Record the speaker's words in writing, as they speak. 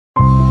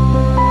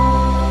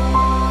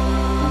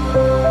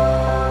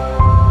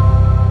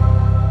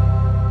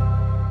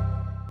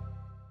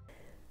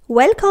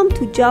Welcome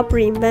to Job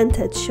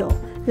Reinvented Show.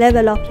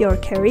 Level up your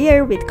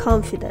career with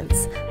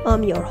confidence.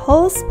 I'm your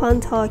host,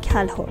 Panta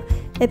Kalhor.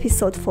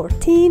 Episode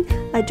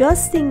 14,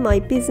 Adjusting My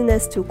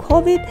Business to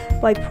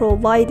COVID by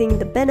Providing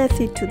the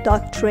Benefit to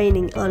Dog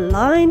Training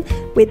Online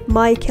with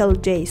Michael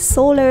J.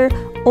 Soler,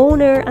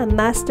 owner and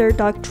master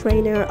dog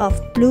trainer of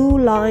Blue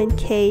Line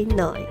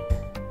Canine.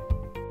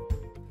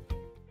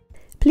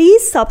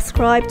 Please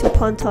subscribe to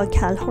Panta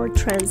Kalhor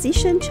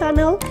Transition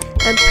channel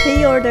and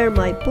pre-order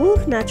my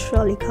book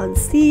Naturally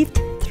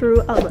Conceived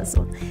through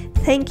Amazon.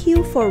 Thank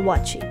you for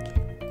watching.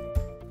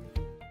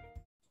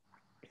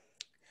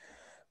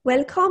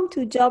 Welcome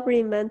to Job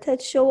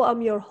Reinvented Show.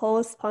 I'm your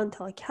host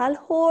Panta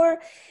Kalhor.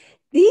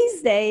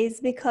 These days,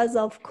 because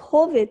of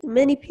COVID,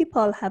 many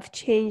people have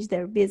changed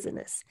their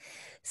business.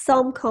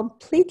 Some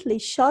completely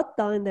shut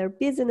down their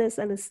business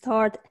and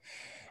start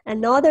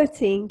another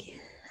thing.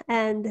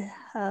 And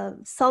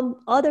some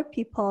other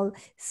people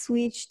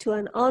switch to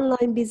an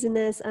online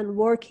business and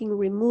working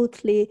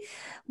remotely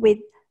with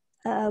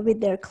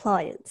their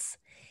clients.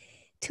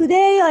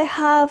 Today I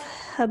have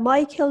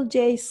Michael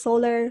J.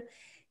 Soler.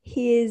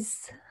 He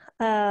is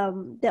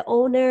the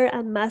owner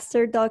and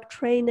master dog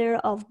trainer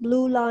of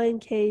Blue Line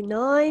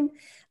Canine,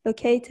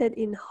 located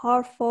in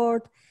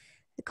Harford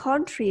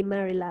County,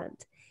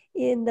 Maryland.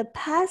 In the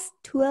past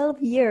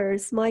 12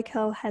 years,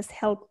 Michael has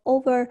helped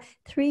over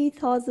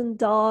 3,000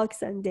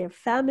 dogs and their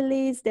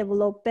families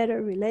develop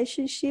better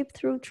relationship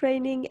through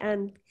training,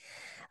 and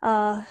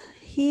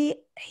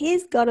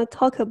he's gonna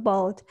talk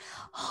about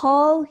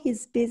how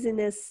his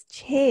business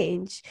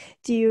changed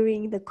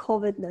during the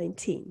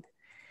COVID-19.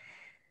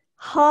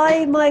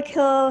 Hi,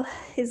 Michael.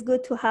 It's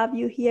good to have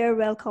you here.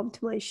 Welcome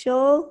to my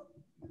show.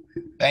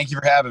 Thank you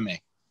for having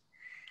me.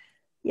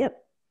 Yep.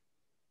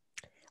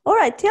 All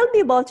right, tell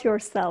me about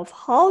yourself.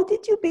 How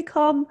did you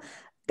become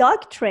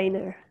dog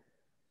trainer?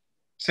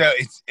 So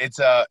it's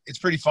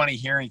pretty funny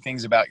hearing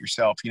things about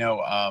yourself,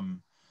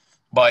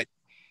 but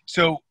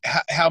so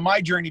how my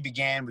journey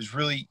began was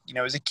really,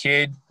 as a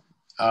kid,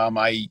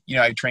 I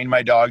trained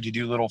my dog to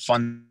do little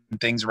fun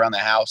things around the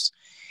house.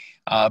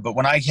 But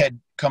when I had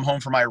come home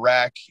from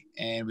Iraq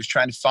and was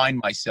trying to find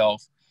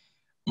myself,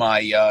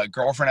 my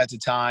girlfriend at the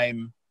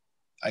time,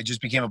 I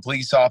just became a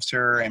police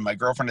officer, and my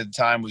girlfriend at the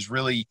time was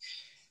really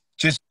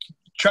just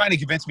trying to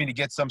convince me to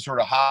get some sort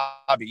of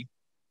hobby.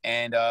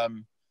 And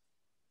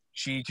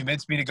she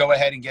convinced me to go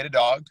ahead and get a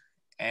dog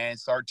and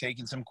start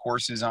taking some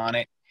courses on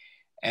it.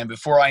 And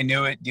before I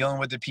knew it, dealing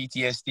with the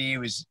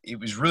PTSD it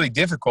was really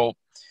difficult.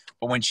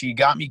 But when she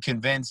got me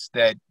convinced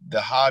that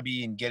the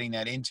hobby and getting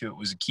that into it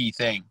was a key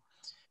thing.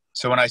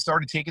 So when I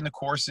started taking the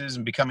courses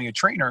and becoming a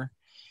trainer,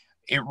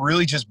 it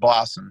really just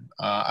blossomed.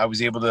 I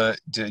was able to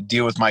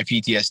deal with my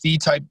PTSD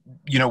type,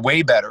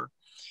 way better.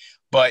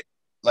 But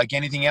like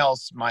anything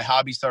else, my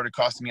hobby started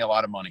costing me a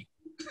lot of money,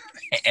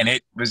 and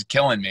it was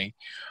killing me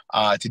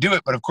to do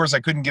it. But of course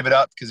I couldn't give it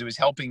up because it was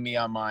helping me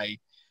on my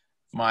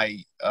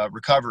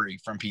recovery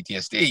from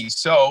PTSD.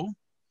 So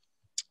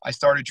I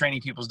started training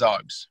people's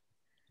dogs,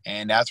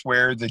 and that's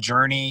where the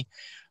journey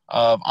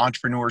of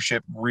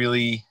entrepreneurship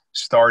really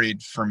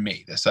started for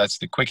me. That's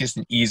the quickest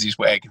and easiest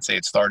way I can say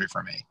it started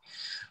for me.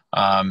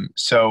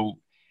 So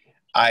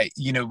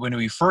when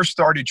we first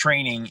started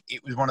training,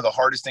 it was one of the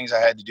hardest things I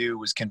had to do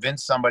was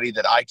convince somebody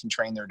that I can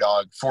train their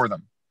dog for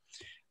them.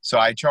 So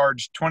I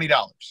charged $20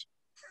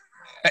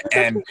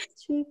 and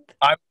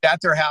I was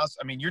at their house.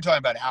 I mean, you're talking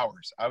about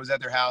hours. I was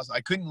at their house.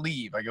 I couldn't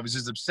leave. Like, I was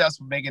just obsessed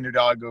with making their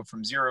dog go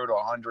from 0 to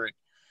 100,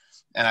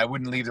 and I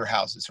wouldn't leave their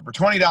houses. So for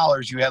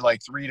 $20, you had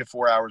like 3 to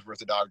 4 hours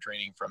worth of dog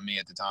training from me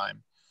at the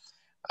time.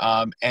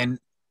 And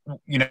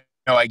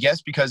I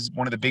guess because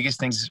one of the biggest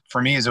things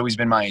for me has always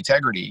been my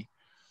integrity,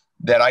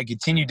 that I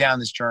continued down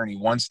this journey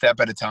one step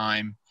at a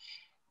time.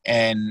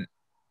 And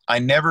I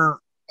never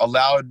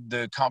allowed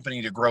the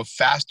company to grow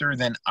faster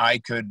than I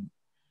could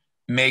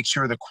make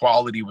sure the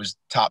quality was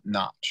top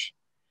notch.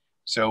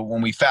 So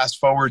when we fast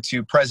forward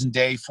to present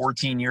day,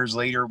 14 years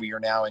later, we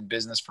are now in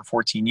business for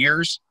 14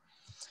 years.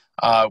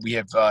 We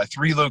have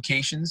 3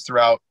 locations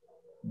throughout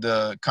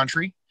the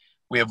country.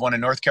 We have 1 in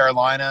North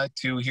Carolina,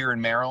 2 here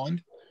in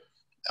Maryland.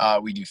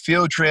 We do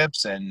field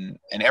trips and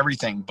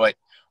everything. But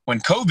when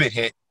COVID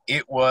hit,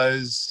 it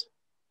was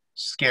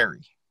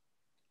scary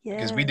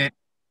because we did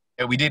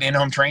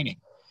in-home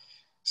training.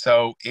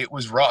 So it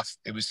was rough.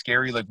 It was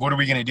scary. Like, what are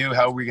we going to do?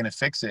 How are we going to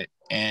fix it?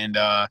 And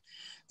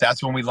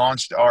that's when we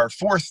launched our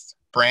 4th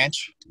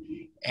branch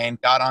and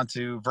got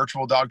onto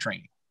virtual dog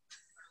training.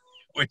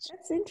 That's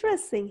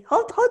interesting.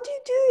 How do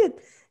you do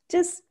it?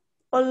 Just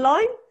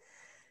online?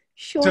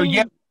 So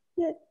yeah.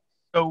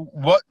 So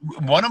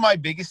one of my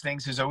biggest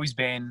things has always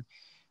been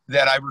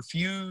that I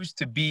refuse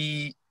to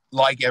be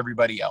like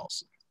everybody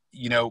else.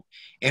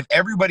 If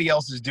everybody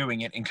else is doing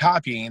it and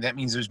copying, that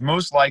means there's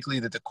most likely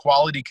that the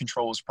quality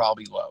control is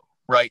probably low,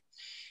 right?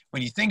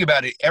 When you think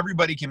about it,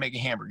 everybody can make a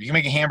hamburger. You can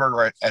make a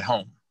hamburger at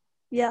home.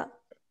 Yeah.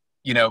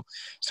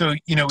 So,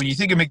 when you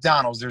think of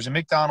McDonald's, there's a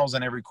McDonald's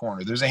on every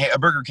corner. There's a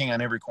Burger King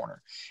on every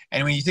corner.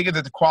 And when you think of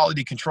the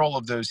quality control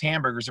of those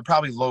hamburgers, they're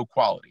probably low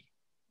quality,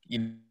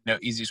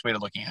 easiest way to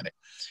looking at it.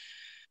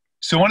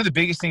 So one of the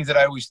biggest things that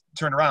I always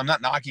turn around, I'm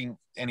not knocking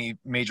any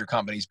major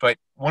companies, but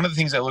one of the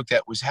things I looked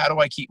at was, how do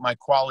I keep my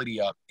quality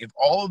up? If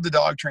all of the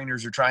dog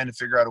trainers are trying to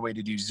figure out a way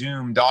to do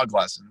Zoom dog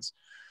lessons,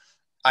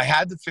 I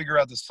had to figure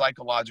out the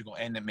psychological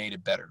end that made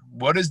it better.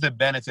 What is the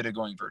benefit of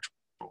going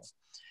virtual?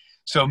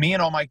 So me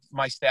and all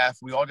my staff,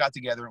 we all got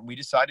together and we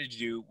decided to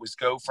do was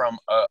go from,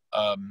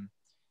 and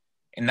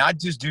not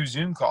just do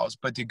Zoom calls,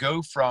 but to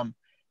go from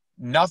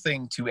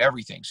nothing to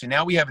everything. So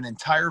now we have an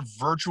entire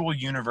virtual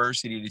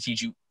university to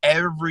teach you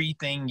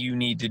everything you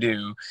need to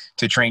do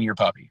to train your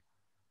puppy.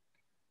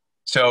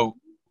 So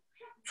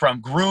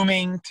from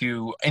grooming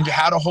to into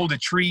how to hold a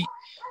treat,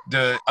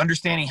 the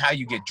understanding how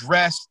you get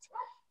dressed,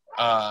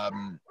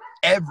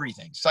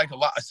 everything,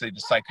 the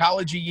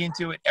psychology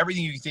into it,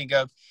 everything you can think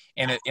of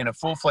in a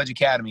full-fledged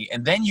academy.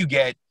 And then you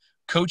get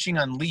Coaching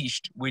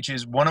Unleashed, which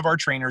is one of our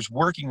trainers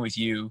working with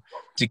you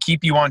to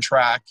keep you on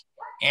track,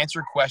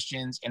 answer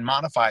questions, and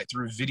modify it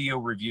through video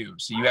review.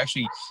 So you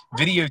actually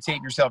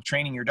videotape yourself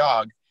training your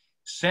dog,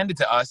 send it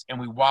to us, and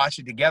we watch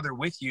it together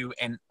with you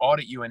and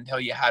audit you and tell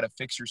you how to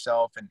fix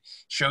yourself and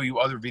show you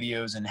other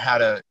videos and how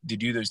to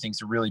do those things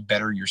to really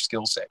better your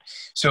skill set.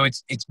 So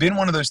it's been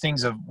one of those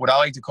things of what I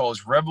like to call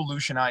is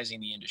revolutionizing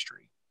the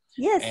industry.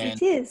 Yes,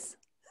 and it is.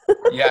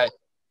 yeah,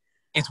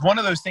 it's one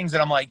of those things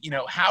that I'm like,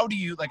 how do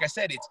you, like I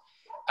said,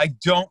 I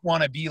don't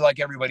want to be like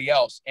everybody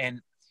else.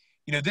 And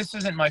this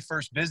isn't my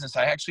first business.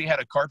 I actually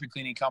had a carpet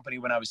cleaning company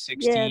when I was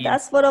 16. Yeah,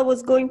 that's what I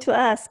was going to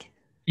ask.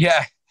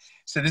 Yeah.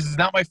 So this is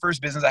not my first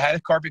business. I had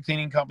a carpet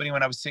cleaning company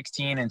when I was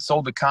 16 and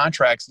sold the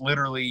contracts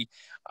literally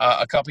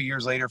a couple of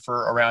years later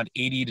for around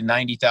 $80,000 to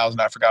 $90,000.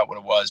 I forgot what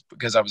it was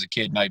because I was a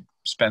kid and I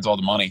spent all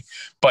the money.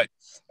 But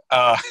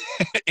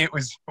it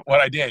was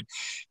what I did.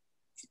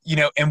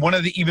 And one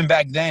of the, even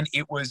back then,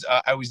 it was,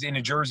 I was in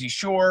a Jersey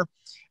Shore.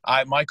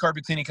 My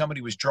carpet cleaning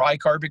company was dry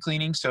carpet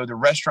cleaning. So the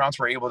restaurants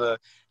were able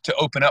to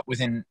open up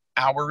within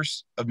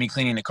hours of me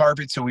cleaning the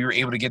carpet. So we were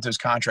able to get those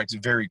contracts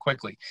very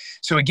quickly.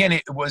 So again,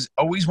 it was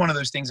always one of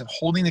those things of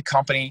holding the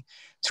company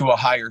to a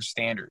higher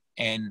standard.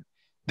 And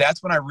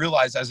that's when I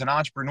realized as an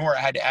entrepreneur,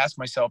 I had to ask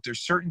myself, there's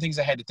certain things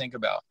I had to think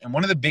about. And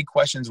one of the big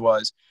questions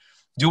was,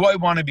 do I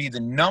want to be the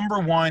number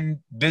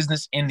one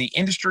business in the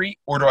industry,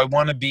 or do I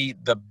want to be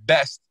the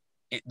best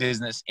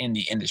business in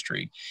the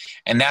industry?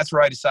 And that's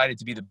where I decided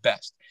to be the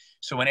best.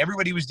 So when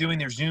everybody was doing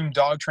their Zoom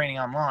dog training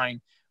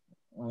online,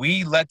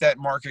 we let that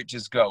market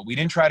just go. We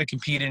didn't try to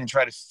compete in and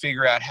try to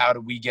figure out how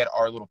do we get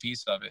our little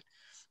piece of it.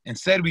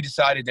 Instead, we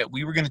decided that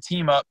we were going to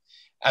team up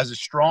as a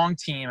strong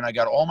team. And I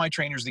got all my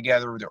trainers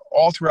together. They're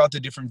all throughout the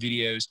different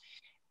videos.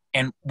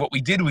 And what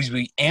we did was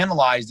we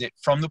analyzed it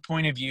from the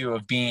point of view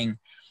of being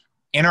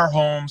in our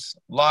homes,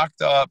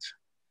 locked up.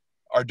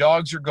 Our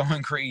dogs are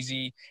going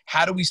crazy.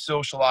 How do we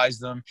socialize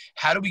them?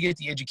 How do we get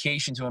the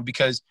education to them?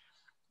 Because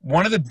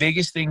one of the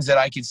biggest things that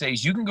I can say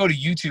is you can go to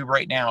YouTube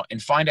right now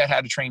and find out how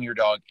to train your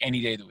dog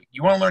any day of the week.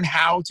 You want to learn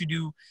how to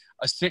do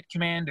a sit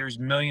command? There's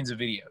millions of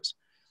videos.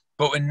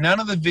 But what none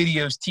of the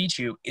videos teach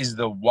you is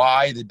the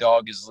why the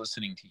dog is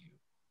listening to you.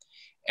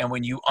 And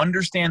when you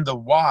understand the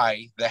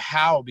why, the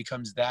how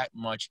becomes that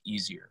much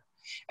easier.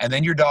 And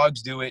then your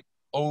dogs do it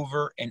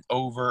over and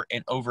over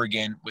and over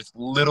again with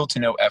little to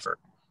no effort.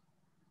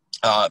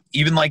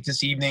 Even like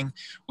this evening,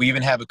 we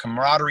even have a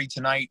camaraderie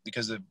tonight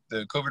because of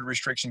the COVID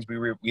restrictions.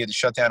 We had to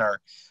shut down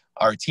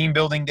our team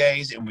building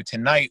days, and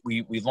tonight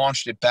we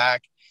launched it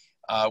back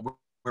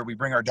where we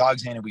bring our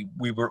dogs in and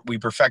we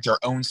perfect our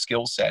own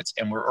skill sets,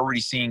 and we're already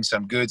seeing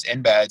some goods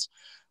and bads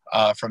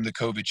from the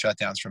COVID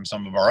shutdowns from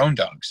some of our own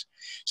dogs.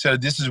 So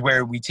this is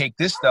where we take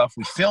this stuff,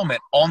 we film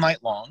it all night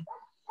long,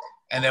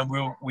 and then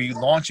we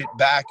launch it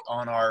back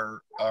on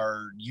our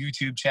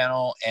YouTube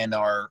channel and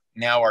our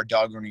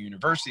Dog Owner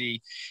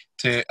University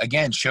to,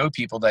 again, show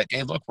people that,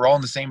 hey, look, we're all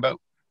in the same boat,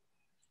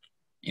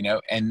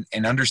 and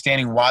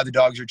understanding why the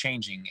dogs are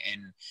changing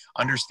and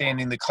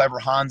understanding the clever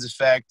Hans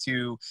effect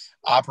to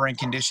operant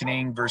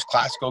conditioning versus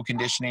classical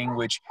conditioning,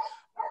 which,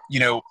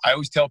 I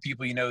always tell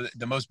people,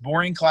 the most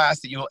boring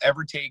class that you'll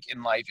ever take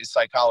in life is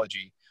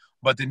psychology,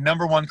 but the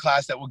number one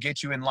class that will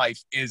get you in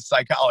life is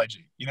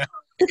psychology.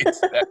 It's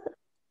that.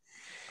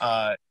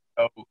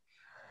 So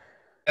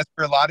that's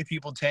where a lot of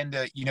people tend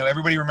to,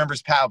 everybody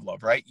remembers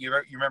Pavlov, right? You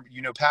remember,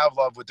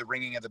 Pavlov with the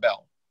ringing of the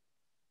bell.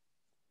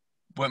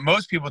 What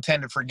most people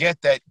tend to forget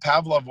that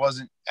Pavlov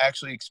wasn't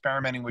actually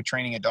experimenting with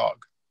training a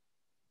dog.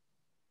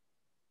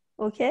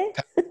 Okay.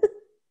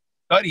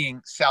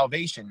 Studying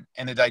salivation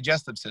and the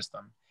digestive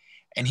system.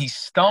 And he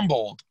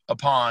stumbled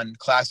upon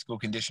classical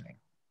conditioning.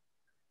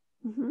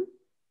 Mm-hmm.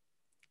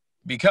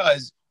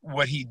 Because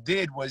what he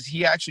did was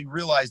he actually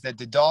realized that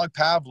the dog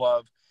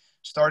Pavlov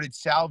started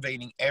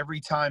salivating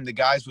every time the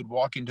guys would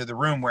walk into the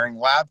room wearing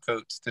lab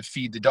coats to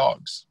feed the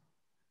dogs.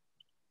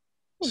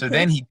 Okay. So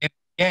then he did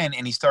it again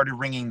and he started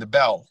ringing the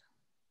bell.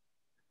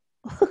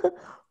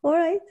 All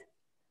right.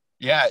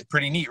 Yeah,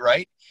 pretty neat,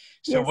 right?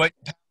 So yes. What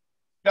he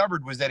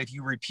discovered was that if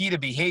you repeat a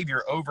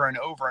behavior over and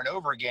over and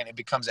over again, it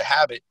becomes a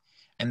habit,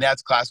 and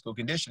that's classical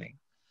conditioning.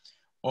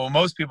 Well,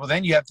 most people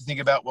then you have to think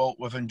about, well,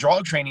 within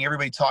dog training,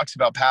 everybody talks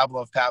about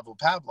Pavlov.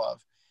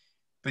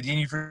 But then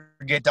you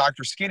forget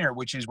Dr. Skinner,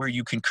 which is where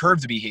you can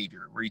curve the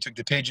behavior, where you took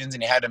the pigeons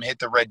and you had them hit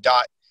the red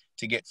dot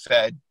to get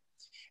fed.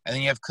 And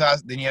then you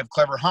have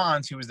clever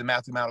Hans, who was the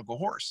mathematical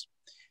horse.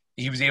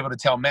 He was able to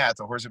tell math.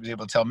 The horse was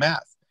able to tell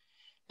math.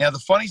 Now, the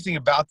funniest thing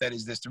about that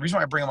is this. The reason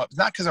why I bring him up is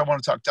not because I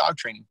want to talk dog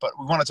training, but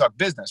we want to talk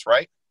business,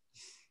 right?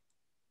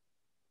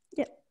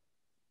 Yeah.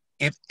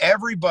 If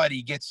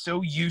everybody gets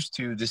so used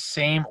to the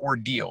same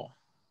ordeal,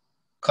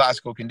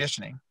 classical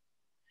conditioning,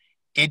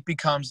 it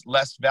becomes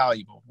less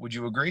valuable. Would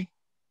you agree?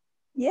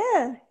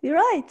 Yeah, you're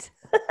right.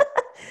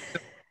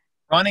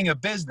 Running a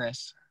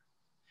business,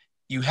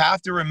 you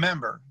have to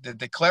remember that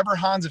the clever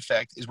Hans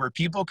effect is where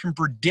people can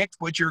predict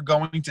what you're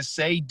going to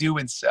say, do,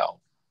 and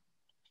sell.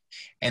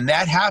 And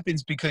that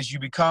happens because you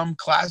become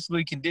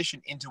classically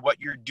conditioned into what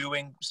you're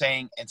doing,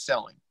 saying, and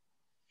selling.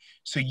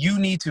 So you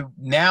need to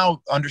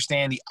now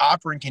understand the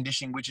operant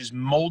conditioning, which is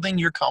molding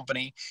your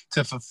company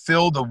to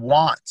fulfill the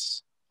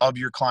wants of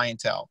your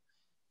clientele.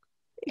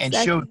 And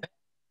Exactly. show them.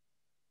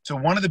 So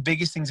one of the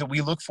biggest things that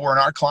we look for in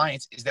our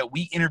clients is that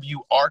we interview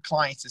our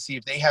clients to see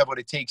if they have what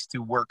it takes to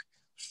work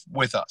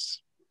with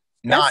us.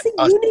 That's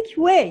a unique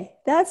way.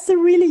 That's a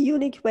really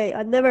unique way.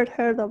 I never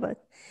heard of it.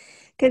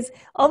 Because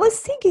I was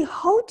thinking,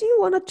 how do you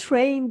want to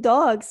train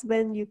dogs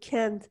when you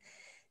can't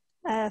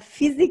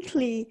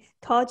physically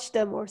touch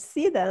them or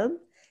see them?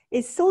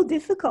 It's so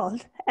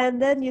difficult.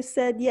 And then you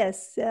said,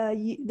 yes,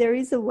 there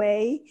is a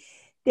way.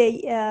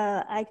 They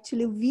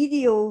actually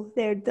video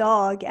their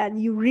dog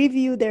and you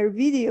review their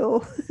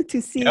video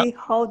to see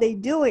how they're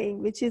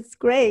doing, which is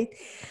great.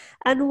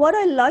 And what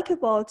I like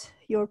about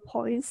your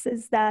points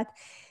is that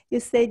you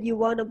said you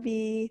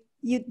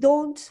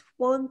don't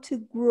want to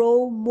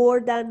grow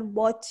more than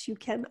what you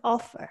can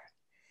offer,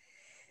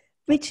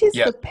 which is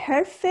the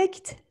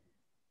perfect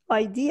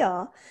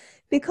idea.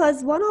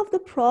 Because one of the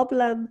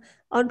problem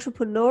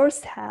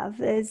entrepreneurs have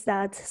is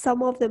that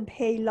some of them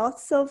pay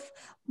lots of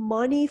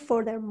money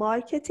for their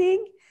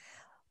marketing,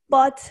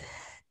 but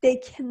they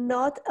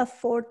cannot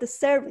afford the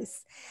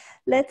service.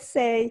 Let's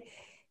say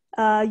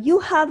you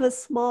have a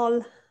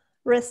small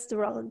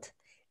restaurant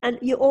and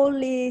you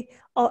only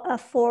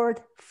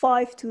afford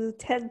 5 to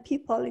 10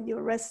 people in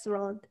your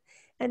restaurant,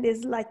 and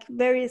it's like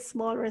very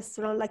small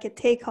restaurant, like a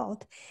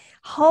takeout.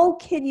 How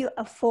can you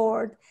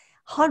afford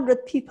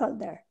 100 people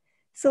there?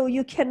 So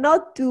you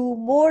cannot do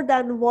more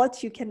than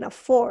what you can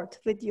afford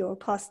with your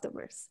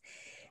customers.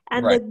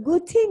 And the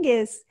good thing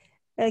is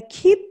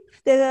keep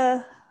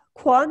the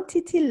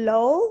quantity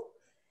low,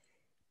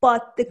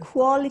 but the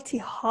quality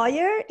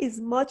higher is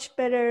much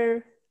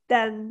better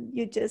than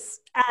you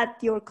just add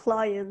your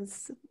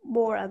clients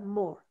more and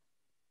more.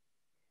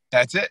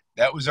 That's it.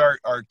 That was our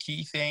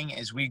key thing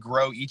as we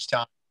grow each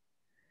time.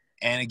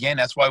 And again,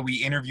 that's why we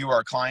interview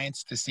our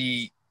clients to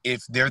see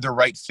if they're the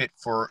right fit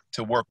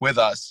to work with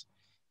us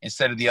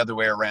instead of the other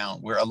way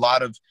around. Where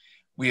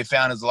we have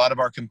found is a lot of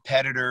our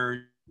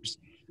competitors,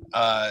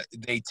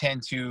 they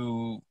tend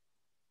to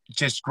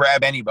just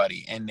grab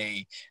anybody and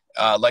they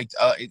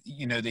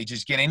they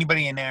just get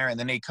anybody in there and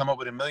then they come up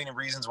with a million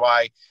reasons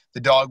why the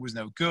dog was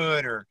no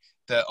good or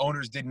the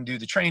owners didn't do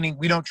the training.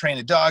 We don't train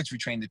the dogs, we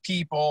train the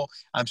people.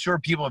 I'm sure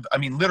people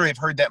literally have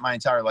heard that my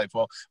entire life.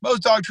 Well,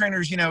 most dog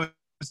trainers,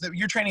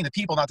 you're training the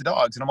people, not the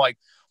dogs. And I'm like,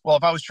 well,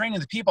 if I was training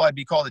the people, I'd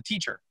be called a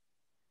teacher.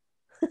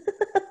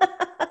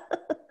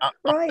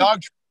 Right.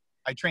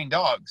 I train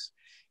dogs.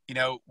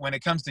 When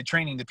it comes to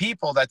training the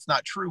people, that's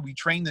not true. We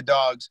train the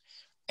dogs.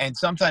 And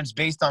sometimes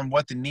based on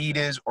what the need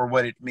is or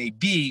what it may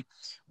be,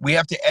 we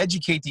have to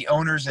educate the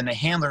owners and the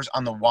handlers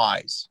on the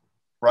whys,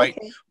 right?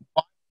 Okay.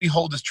 Why do we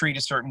hold this treat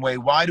a certain way?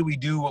 Why do we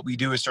do what we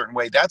do a certain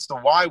way? That's the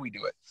why we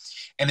do it.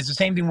 And it's the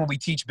same thing when we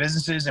teach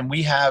businesses and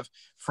we have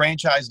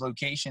franchise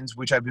locations,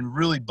 which I've been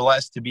really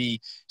blessed to be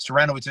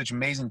surrounded with such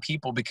amazing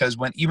people, because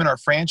when even our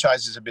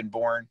franchises have been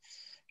born,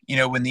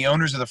 when the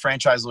owners of the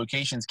franchise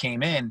locations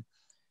came in,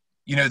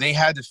 they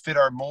had to fit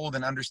our mold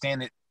and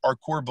understand that our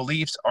core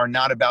beliefs are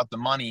not about the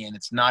money and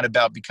it's not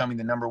about becoming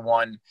the number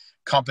one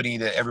company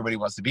that everybody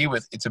wants to be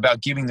with. It's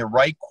about giving the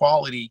right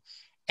quality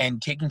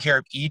and taking care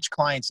of each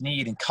client's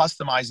need and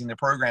customizing the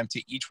program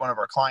to each one of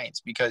our clients.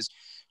 Because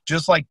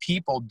just like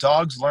people,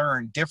 dogs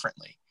learn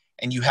differently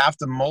and you have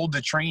to mold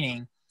the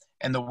training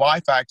and the why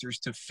factors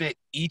to fit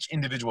each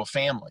individual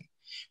family.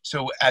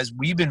 So as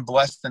we've been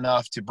blessed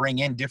enough to bring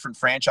in different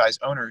franchise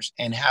owners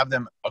and have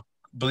them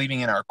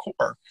believing in our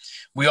core,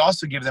 we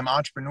also give them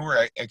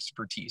entrepreneur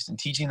expertise and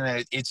teaching them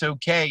that it's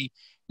okay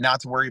not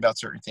to worry about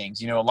certain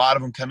things. A lot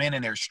of them come in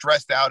and they're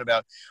stressed out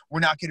about, we're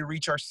not going to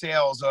reach our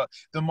sales.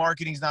 The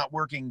marketing's not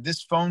working.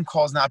 This phone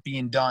call's not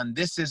being done.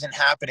 This isn't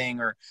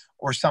happening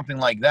or something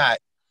like that.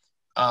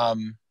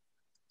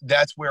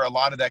 That's where a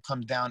lot of that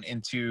comes down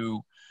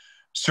into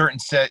certain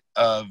set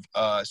of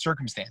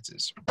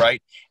circumstances,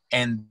 right?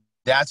 And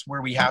that's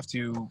where we have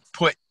to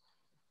put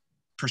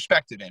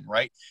perspective in,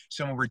 right?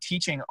 So when we're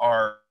teaching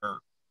our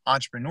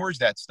entrepreneurs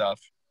that stuff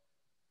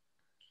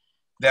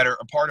that are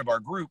a part of our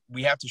group,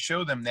 we have to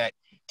show them that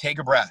take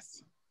a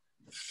breath,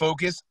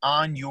 focus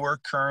on your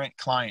current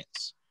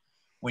clients.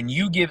 When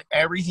you give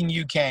everything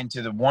you can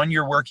to the one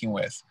you're working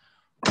with,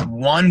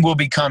 one will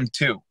become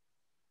two.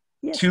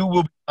 Yes. Two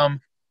will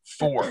become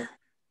four.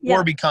 Yeah,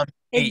 Four become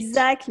eight.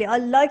 exactly. I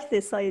like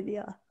this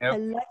idea. You know? I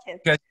like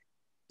it. Because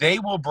they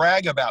will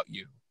brag about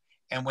you.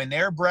 And when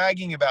they're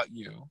bragging about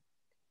you,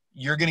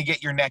 you're going to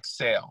get your next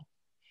sale.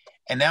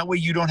 And that way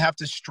you don't have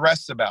to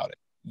stress about it.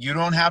 You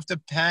don't have to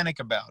panic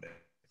about it,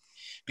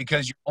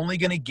 because you're only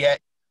going to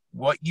get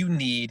what you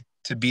need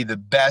to be the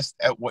best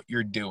at what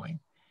you're doing.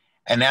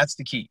 And that's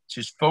the key.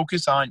 Just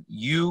focus on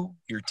you,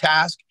 your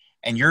task,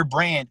 and your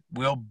brand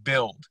will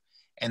build.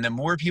 And the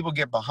more people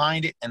get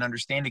behind it and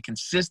understand the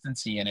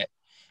consistency in it,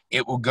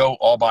 it will go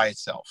all by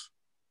itself.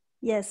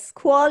 Yes,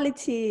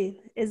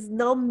 quality is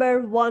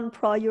number one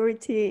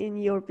priority in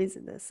your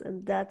business,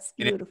 and that's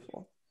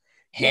beautiful.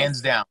 Hands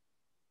down.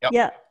 Yep.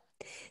 Yeah.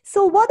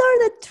 So what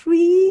are the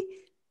three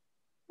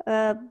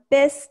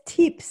best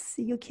tips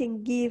you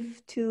can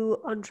give to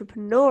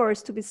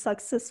entrepreneurs to be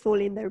successful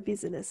in their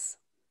business?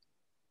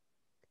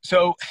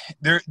 So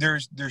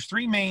there's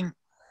three main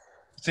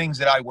things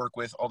that I work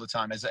with all the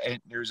time.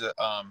 There's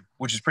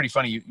which is pretty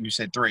funny. You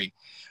said three.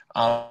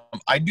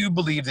 I do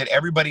believe that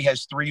everybody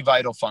has three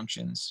vital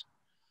functions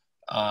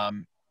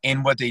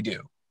in what they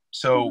do.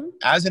 So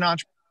as an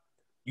entrepreneur,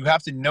 you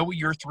have to know what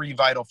your three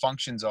vital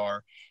functions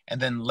are,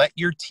 and then let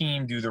your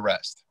team do the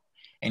rest.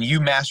 And you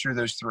master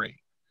those three.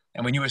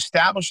 And when you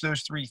establish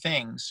those three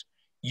things,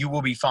 you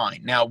will be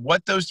fine. Now,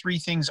 what those three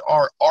things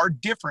are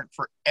different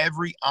for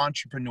every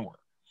entrepreneur.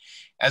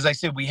 As I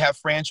said, we have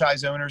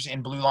franchise owners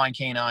in Blue Line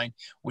Canine,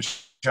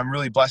 which I'm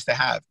really blessed to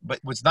have. But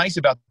what's nice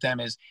about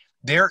them is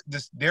they're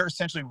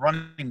essentially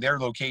running their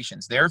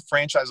locations. Their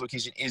franchise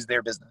location is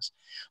their business.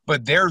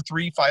 But their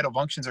three vital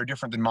functions are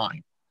different than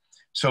mine.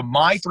 So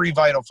my three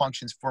vital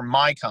functions for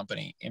my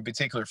company, in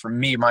particular for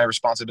me, my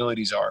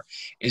responsibilities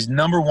is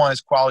number one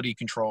is quality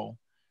control.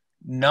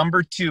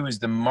 Number two is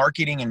the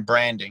marketing and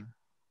branding.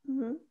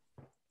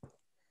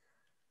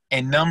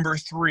 And number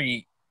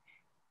three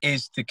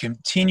is to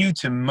continue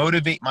to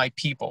motivate my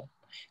people,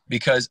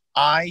 because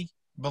I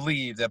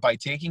believe that by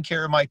taking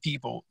care of my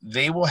people,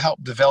 they will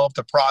help develop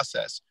the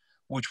process,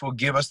 which will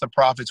give us the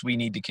profits we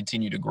need to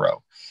continue to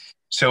grow.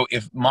 So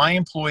if my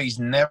employees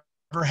never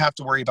have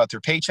to worry about their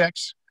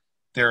paychecks,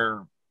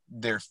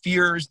 their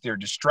fears, their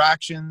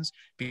distractions,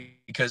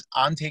 because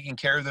I'm taking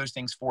care of those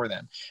things for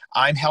them.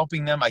 I'm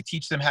helping them. I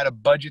teach them how to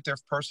budget their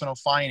personal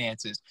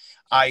finances.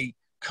 I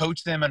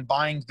coach them on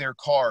buying their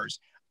cars.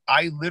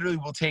 I literally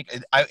will take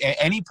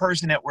any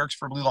person that works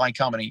for Blue Line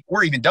Company,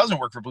 or even doesn't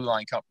work for Blue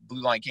Line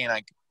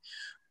Canine,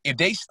 if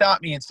they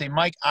stop me and say,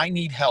 Mike, I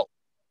need help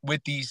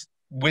with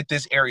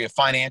this area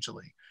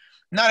financially,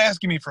 not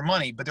asking me for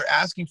money, but they're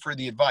asking for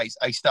the advice,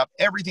 I stop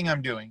everything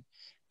I'm doing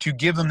to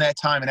give them that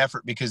time and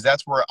effort, because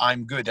that's where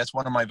I'm good. That's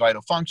one of my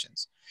vital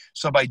functions.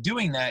 So by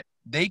doing that,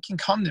 they can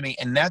come to me,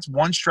 and that's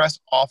one stress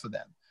off of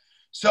them.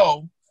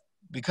 So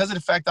because of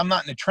the fact I'm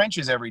not in the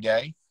trenches every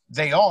day,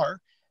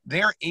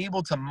 they're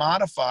able to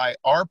modify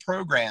our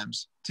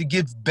programs to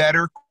give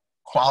better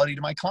quality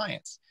to my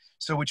clients.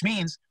 So which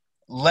means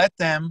let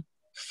them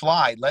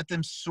fly, let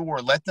them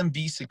soar, let them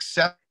be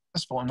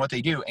successful in what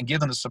they do, and give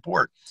them the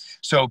support.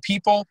 So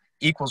people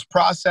equals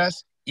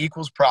process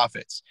equals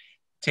profits.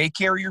 Take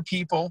care of your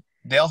people.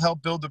 They'll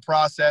help build the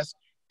process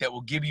that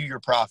will give you your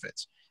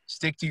profits.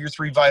 Stick to your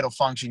three vital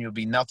functions. You'll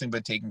be nothing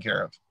but taken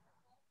care of.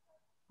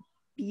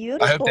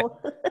 Beautiful.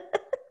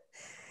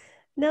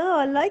 No,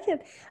 I like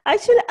it.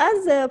 Actually,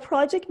 as a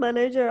project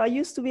manager, I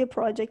used to be a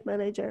project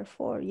manager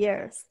for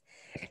years.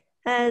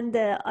 And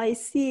I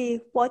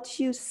see what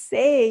you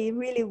say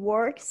really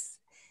works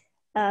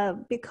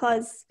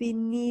because we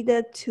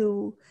needed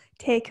to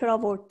take care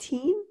of our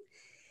team.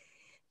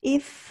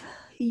 If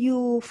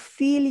you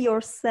feel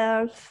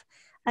yourself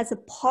as a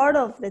part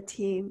of the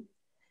team,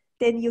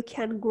 then you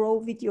can grow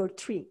with your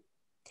team.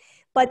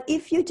 But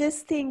if you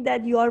just think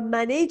that you are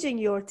managing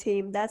your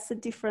team, that's a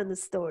different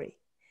story.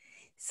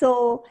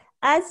 So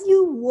as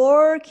you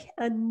work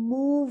and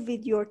move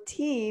with your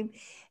team,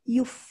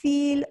 you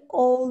feel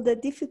all the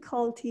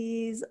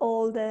difficulties,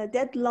 all the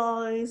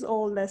deadlines,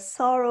 all the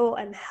sorrow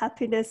and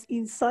happiness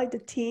inside the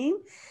team.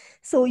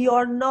 So you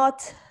are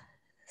not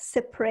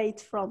separate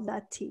from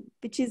that team,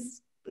 which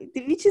is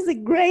a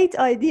great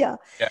idea,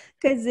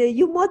 because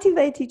you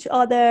motivate each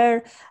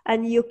other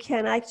and you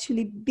can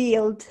actually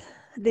build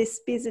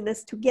this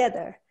business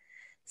together.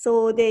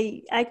 So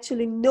they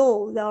actually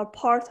know they are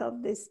part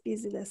of this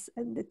business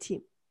and the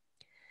team.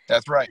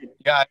 That's right.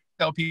 Yeah, I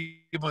tell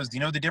people do you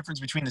know the difference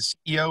between the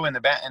CEO and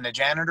the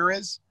janitor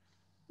is?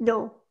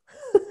 No.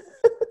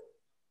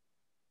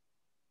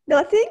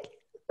 Nothing?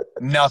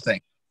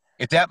 Nothing.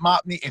 If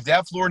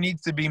that floor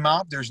needs to be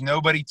mopped, there's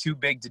nobody too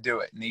big to do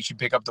it, and they should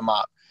pick up the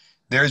mop.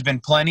 There's been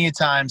plenty of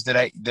times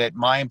that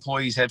my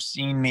employees have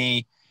seen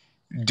me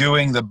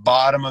doing the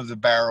bottom of the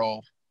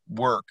barrel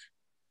work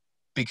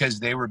because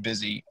they were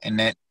busy, and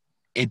that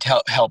it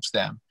helps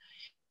them.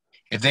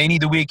 If they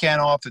need the weekend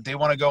off, if they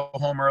want to go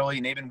home early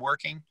and they've been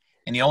working,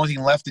 and the only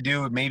thing left to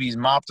do maybe is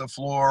mop the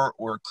floor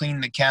or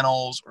clean the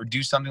kennels or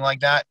do something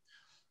like that,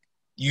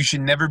 you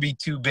should never be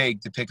too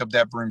big to pick up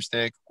that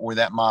broomstick or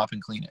that mop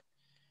and clean it.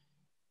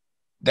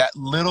 that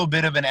little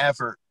bit of an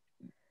effort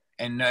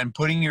and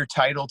putting your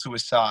title to a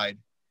side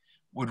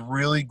would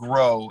really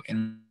grow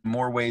in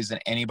more ways than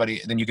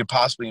you could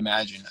possibly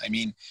imagine. I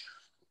mean,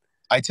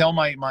 I tell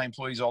my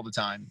employees all the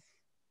time,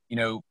 you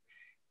know,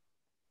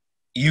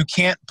 you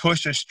can't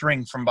push a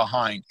string from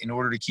behind in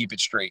order to keep it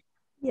straight.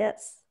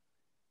 Yes.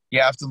 You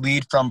have to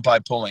lead by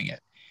pulling it.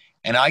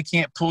 And I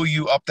can't pull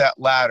you up that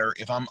ladder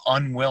if I'm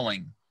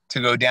unwilling to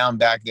go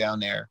back down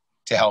there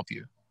to help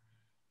you.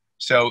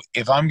 So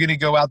if I'm going to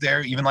go out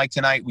there, even like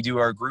tonight, we do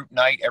our group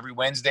night every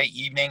Wednesday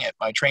evening at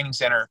my training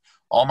center.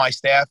 All my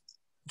staff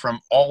from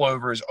all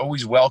over is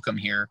always welcome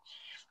here.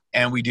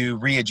 And we do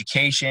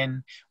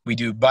re-education, we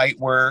do bite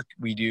work,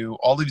 we do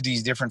all of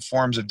these different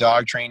forms of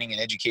dog training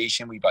and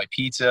education. We buy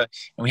pizza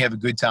and we have a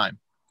good time.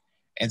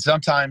 And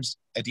sometimes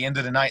at the end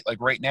of the night, like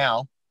right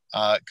now,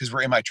 because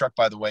we're in my truck,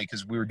 by the way,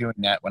 because we were doing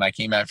that when I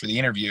came out for the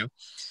interview,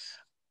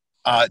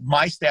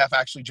 my staff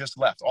actually just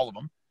left, all of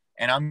them.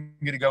 And I'm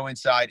going to go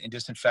inside and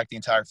disinfect the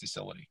entire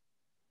facility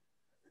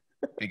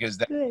because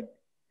that's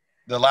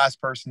the last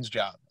person's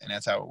job. And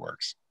that's how it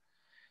works.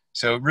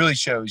 So it really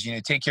shows, you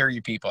know, take care of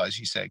your people, as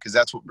you say, because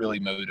that's what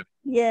really motivates.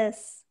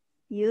 Yes,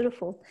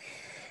 beautiful.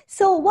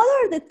 So what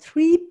are the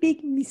 3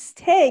 big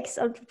mistakes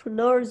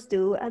entrepreneurs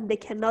do and they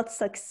cannot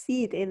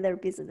succeed in their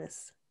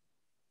business?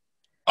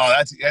 Oh,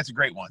 that's a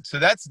great one. So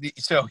that's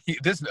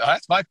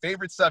my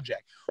favorite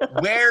subject.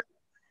 Where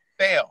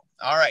fail?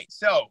 All right.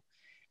 So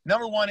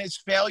number 1 is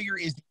failure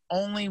is the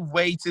only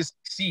way to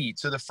succeed.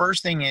 So the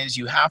first thing is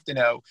you have to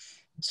know,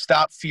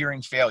 stop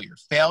fearing failure.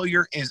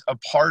 Failure is a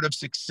part of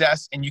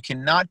success, and you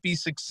cannot be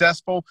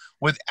successful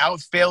without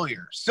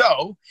failure.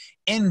 So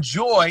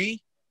enjoy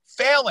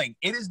failing.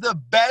 It is the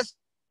best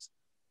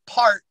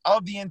part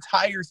of the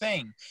entire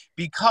thing,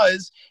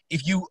 because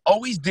if you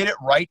always did it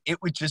right, it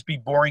would just be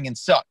boring and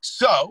suck.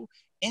 So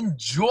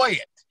enjoy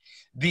it.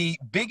 The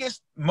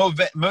biggest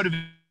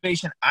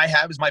motivation I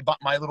have is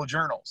my little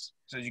journals.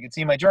 So as you can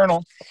see my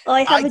journal. Oh,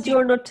 I have a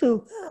journal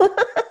too.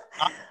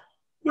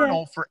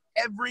 Journal for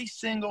every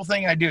single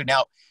thing I do.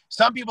 Now,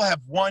 some people have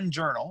one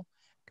journal.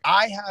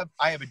 I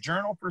have a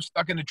journal for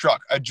stuck in the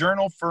truck, a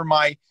journal for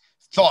my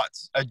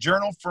thoughts, a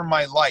journal for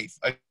my life,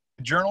 a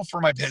journal for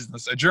my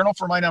business, a journal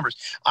for my numbers.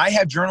 I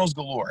have journals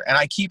galore and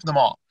I keep them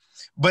all,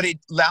 but it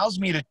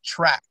allows me to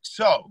track.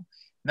 So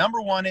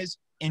number 1 is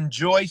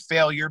enjoy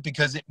failure,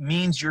 because it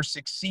means you're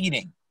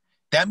succeeding.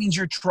 That means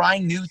you're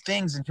trying new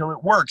things until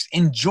it works.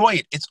 Enjoy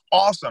it. It's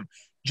awesome.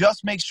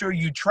 Just make sure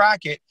you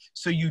track it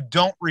so you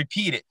don't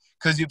repeat it.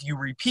 Because if you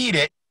repeat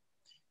it,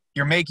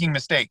 you're making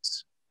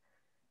mistakes.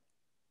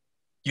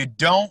 You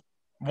don't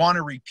want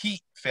to repeat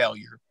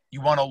failure.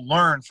 You want to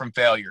learn from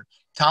failure.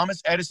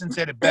 Thomas Edison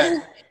said it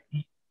best.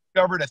 He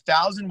discovered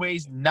 1,000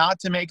 ways not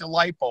to make a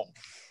light bulb.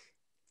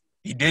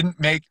 He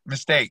didn't make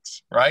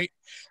mistakes, right?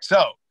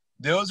 So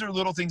those are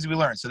little things we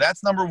learn. So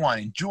that's number 1.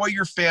 Enjoy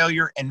your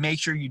failure and make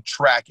sure you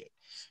track it.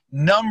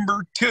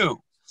 Number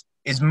 2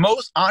 is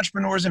most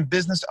entrepreneurs and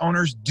business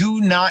owners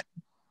do not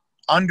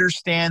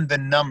understand the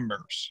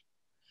numbers.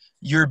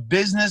 Your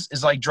business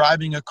is like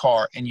driving a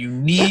car, and you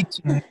need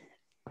to know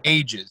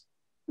ages.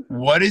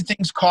 What is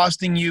things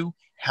costing you?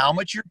 How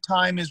much your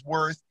time is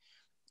worth?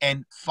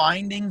 And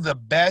finding the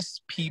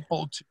best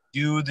people to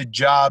do the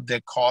job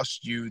that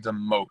costs you the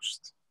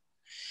most.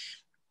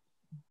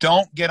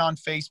 Don't get on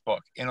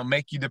Facebook. It'll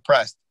make you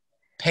depressed.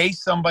 Pay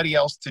somebody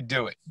else to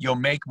do it. You'll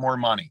make more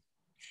money.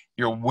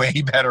 You're way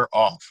better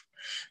off.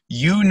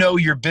 You know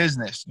your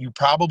business. You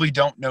probably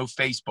don't know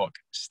Facebook.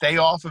 Stay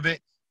off of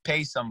it.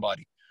 Pay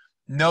somebody.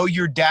 Know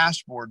your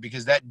dashboard,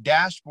 because that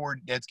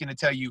dashboard, that's going to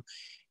tell you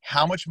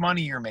how much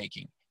money you're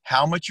making,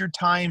 how much your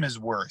time is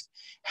worth,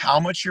 how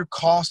much your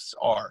costs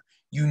are.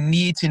 You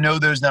need to know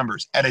those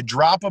numbers. At a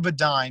drop of a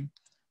dime,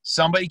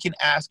 somebody can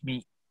ask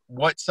me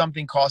what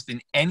something costs in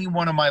any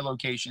one of my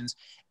locations,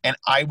 and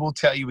I will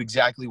tell you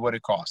exactly what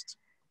it costs.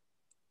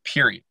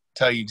 Period.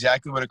 Tell you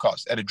exactly what it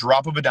costs at a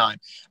drop of a dime.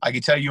 I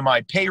can tell you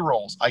my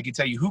payrolls. I can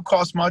tell you who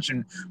costs much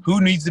and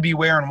who needs to be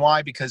where and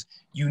why, because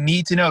you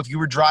need to know. If you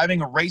were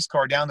driving a race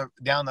car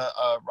on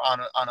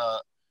a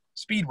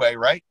speedway,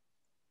 right?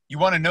 You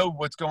want to know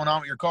what's going on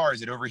with your car.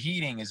 Is it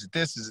overheating? Is it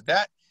this? Is it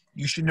that?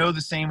 You should know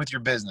the same with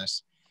your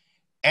business.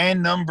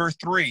 And number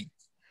 3,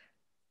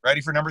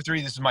 ready for number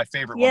 3? This is my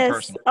favorite one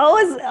personally.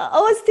 I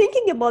was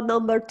thinking about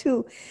number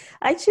 2.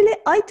 Actually,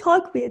 I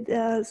talk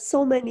with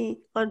so many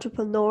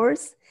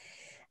entrepreneurs,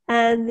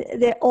 and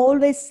they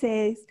always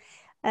said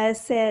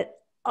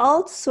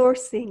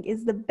outsourcing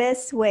is the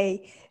best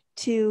way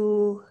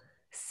to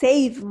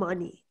save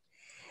money.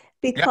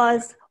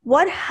 Because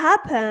what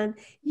happened,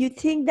 you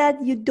think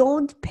that you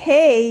don't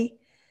pay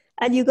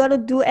and you're going to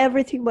do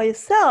everything by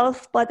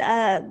yourself, but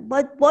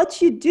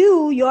what you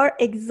do, you're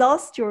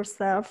exhaust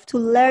yourself to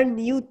learn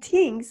new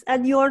things,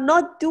 and you're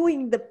not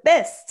doing the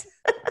best.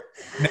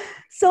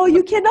 So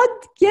you cannot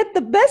get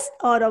the best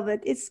out of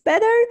it. It's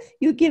better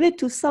you give it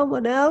to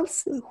someone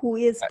else who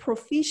is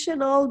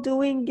professional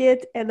doing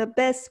it in the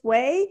best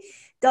way.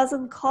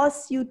 Doesn't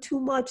cost you too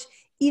much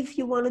if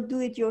you want to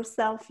do it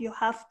yourself, you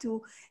have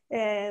to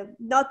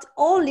not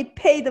only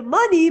pay the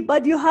money,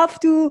 but you have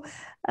to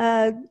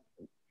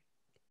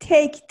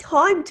take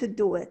time to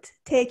do it,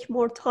 take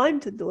more time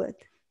to do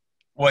it.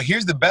 Well,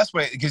 here's the best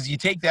way, because you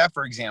take that,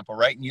 for example,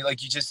 right? And you,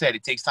 like you just said,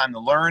 it takes time to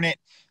learn it,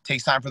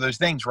 takes time for those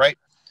things, right?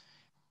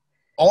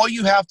 All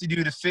you have to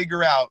do to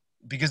figure out,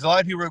 because a lot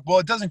of people are, well,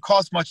 it doesn't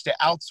cost much to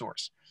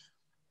outsource.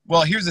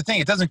 Well, here's the thing.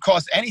 It doesn't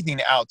cost anything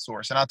to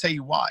outsource. And I'll tell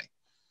you why.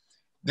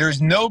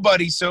 There's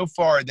nobody so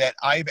far that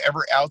I've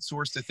ever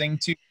outsourced a thing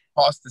to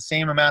cost the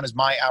same amount as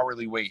my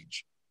hourly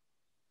wage.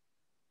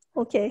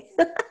 Okay.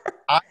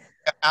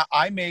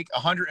 I make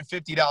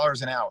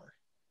 $150 an hour.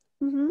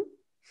 Mm-hmm.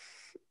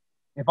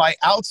 If I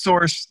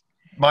outsource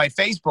my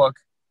Facebook,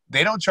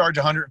 they don't charge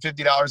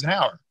 $150 an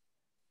hour.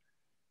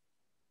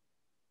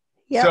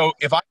 Yep. So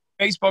if I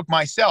Facebook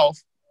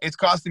myself, it's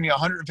costing me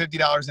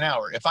 $150 an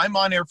hour. If I'm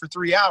on there for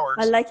 3 hours,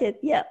 I like it.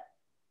 Yeah.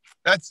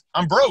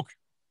 I'm broke.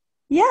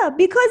 Yeah,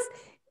 because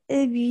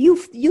you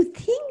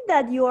think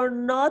that you are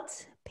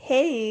not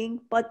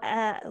paying, but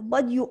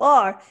you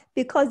are,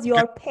 because you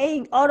are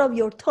paying out of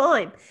your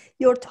time.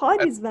 Your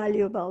time is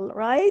valuable,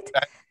 right?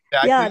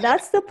 Exactly. Yeah,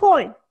 that's the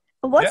point.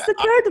 And what's the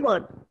third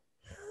one?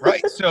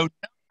 Right. So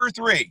number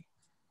 3.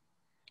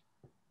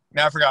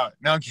 Now I forgot.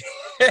 No, I'm kidding.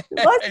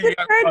 What's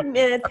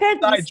the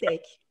third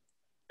mistake?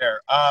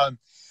 There.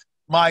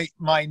 My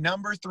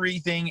number 3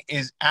 thing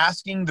is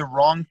asking the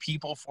wrong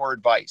people for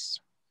advice.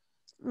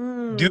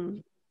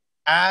 Do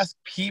ask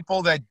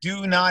people that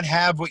do not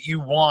have what you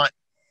want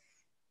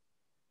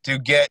to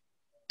get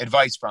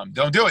advice from.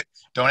 Don't do it.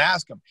 Don't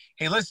ask them.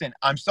 Hey, listen,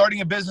 I'm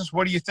starting a business.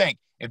 What do you think?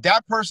 If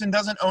that person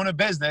doesn't own a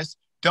business,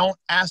 don't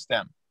ask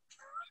them.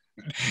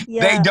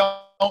 Yeah. They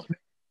don't.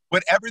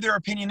 Whatever their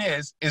opinion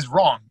is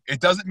wrong. It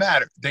doesn't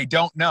matter. They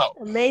don't know.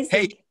 Amazing.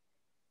 Hey,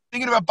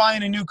 thinking about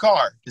buying a new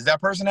car. Does that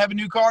person have a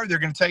new car? They're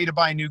going to tell you to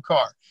buy a new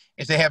car.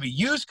 If they have a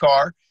used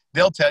car,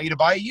 they'll tell you to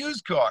buy a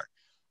used car.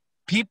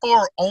 People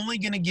are only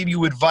going to give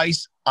you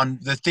advice on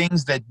the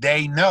things that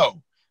they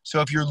know.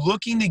 So if you're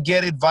looking to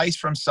get advice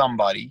from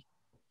somebody,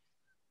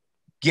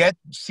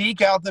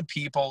 seek out the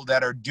people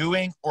that are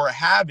doing or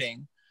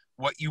having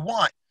what you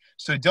want.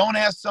 So don't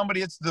ask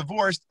somebody that's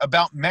divorced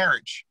about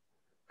marriage.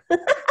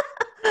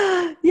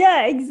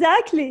 Yeah,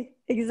 exactly.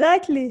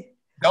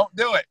 Don't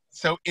do it.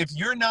 So if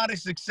you're not a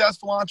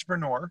successful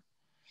entrepreneur,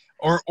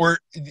 or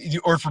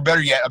for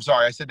better yet, I'm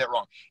sorry, I said that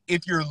wrong.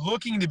 If you're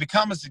looking to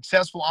become a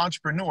successful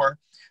entrepreneur,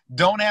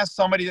 don't ask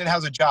somebody that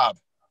has a job.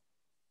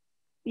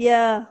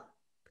 Yeah.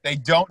 They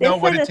don't know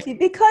what it takes.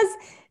 Because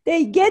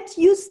they get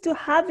used to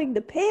having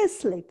the pay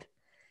slip.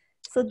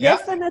 So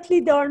definitely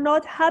they are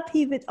not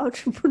happy with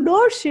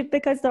entrepreneurship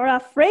because they're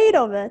afraid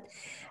of it.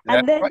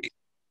 And then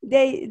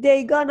they're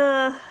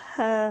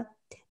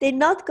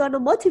not gonna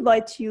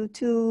motivate you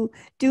to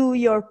do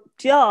your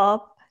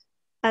job.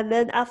 And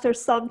then after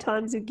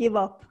sometimes you give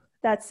up.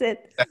 That's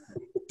it. That's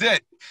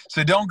it.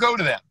 So don't go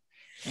to them.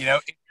 You know,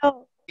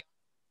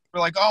 we're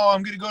like, oh,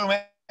 I'm going to go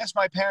to ask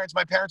my parents.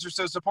 My parents are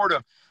so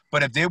supportive.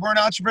 But if they weren't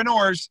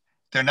entrepreneurs,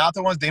 they're not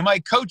the ones. They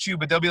might coach you,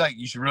 but they'll be like,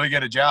 you should really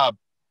get a job.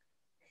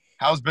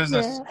 How's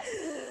business?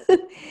 Yeah.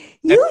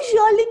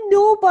 Usually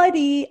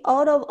nobody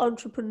out of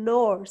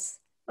entrepreneurs.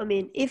 I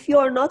mean, if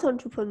you're not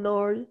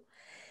entrepreneur,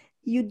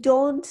 you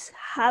don't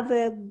have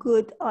a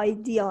good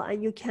idea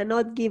and you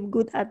cannot give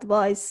good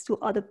advice to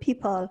other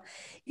people.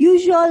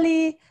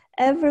 Usually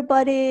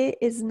everybody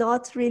is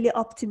not really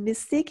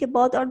optimistic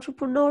about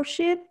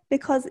entrepreneurship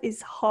because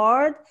it's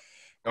hard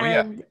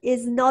and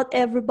it's not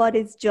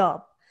everybody's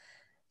job.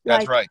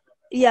 That's right.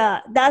 Yeah,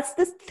 that's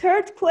the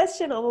third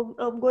question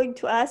I'm going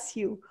to ask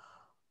you.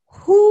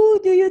 Who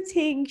do you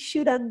think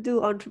shouldn't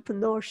do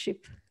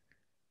entrepreneurship?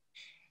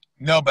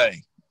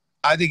 Nobody.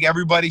 I think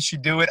everybody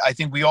should do it. I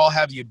think we all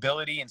have the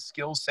ability and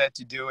skill set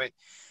to do it.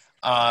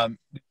 The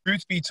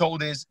truth be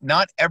told is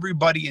not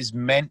everybody is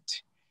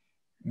meant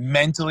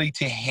mentally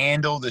to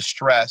handle the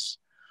stress,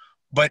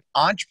 but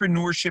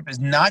entrepreneurship is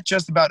not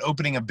just about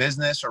opening a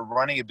business or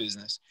running a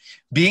business.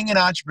 Being an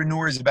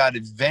entrepreneur is about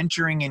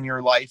adventuring in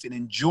your life and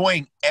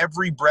enjoying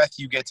every breath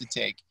you get to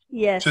take.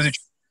 Yes. So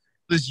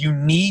you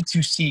need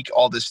to seek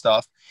all this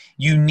stuff.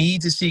 You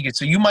need to seek it.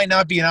 So you might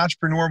not be an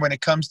entrepreneur when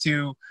it comes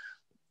to,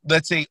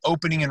 let's say,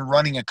 opening and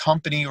running a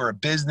company or a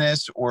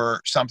business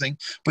or something,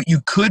 but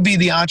you could be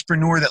the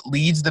entrepreneur that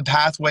leads the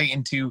pathway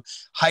into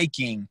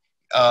hiking,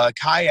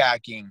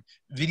 kayaking,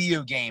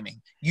 video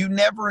gaming. You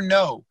never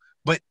know.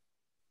 But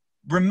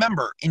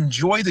remember,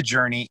 enjoy the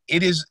journey.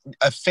 It is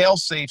a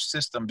fail-safe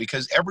system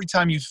because every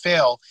time you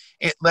fail,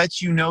 it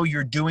lets you know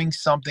you're doing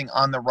something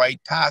on the right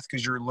path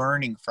because you're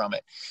learning from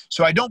it.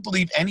 So I don't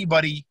believe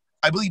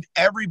I believe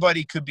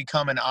everybody could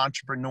become an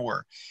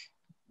entrepreneur.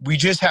 We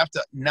just have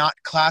to not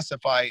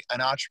classify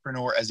an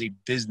entrepreneur as a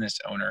business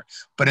owner,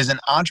 but as an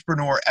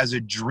entrepreneur, as a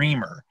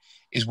dreamer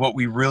is what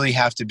we really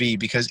have to be,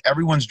 because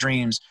everyone's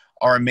dreams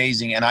are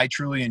amazing. And I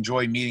truly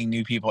enjoy meeting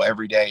new people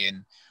every day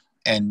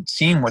and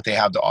seeing what they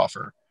have to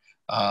offer.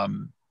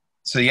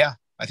 So yeah,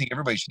 I think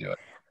everybody should do it.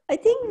 I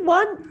think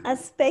one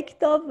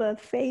aspect of a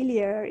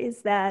failure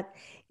is that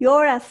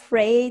you're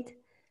afraid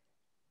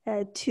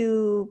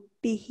to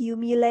be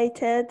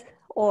humiliated,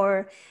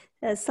 or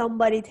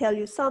somebody tell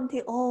you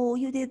something, oh,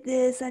 you did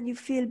this and you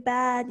feel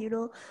bad,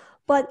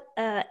 But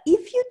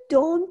if you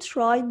don't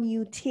try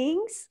new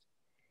things,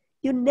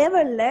 you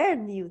never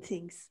learn new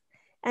things,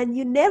 and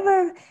you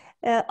never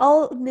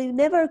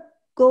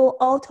go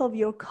out of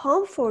your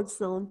comfort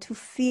zone to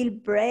feel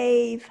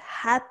brave,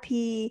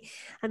 happy,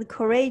 and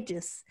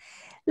courageous.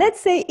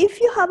 Let's say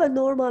if you have a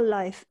normal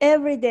life,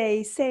 every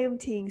day, same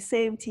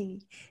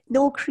thing,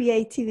 no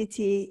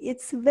creativity,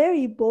 it's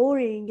very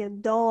boring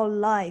and dull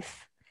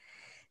life.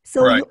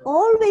 So Right. you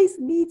always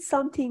need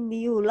something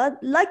new.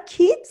 Like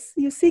kids,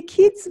 you see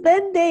kids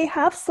when they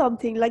have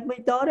something, like my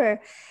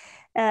daughter,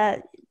 uh,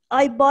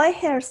 I buy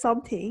her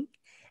something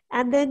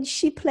and then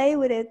she play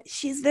with it.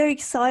 She's very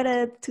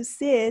excited to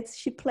see it.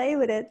 She play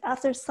with it.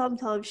 After some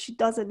time, she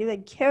doesn't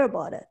even care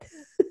about it.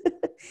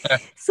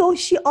 So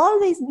she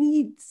always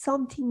needs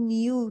something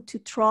new to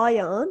try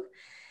on,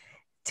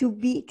 to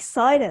be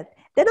excited.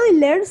 Then I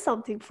learned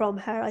something from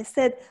her. I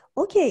said,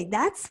 okay,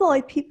 that's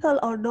why people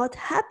are not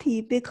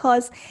happy,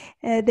 because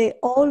they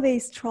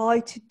always try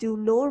to do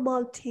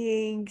normal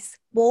things,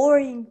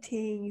 boring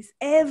things,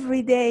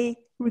 everyday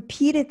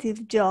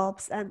repetitive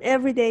jobs and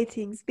everyday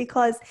things,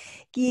 because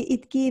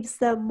it gives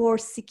them more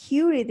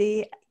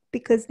security,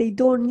 because they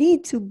don't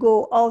need to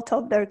go out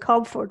of their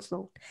comfort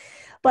zone.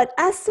 But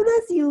as soon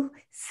as you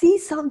see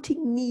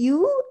something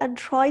new and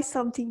try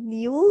something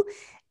new,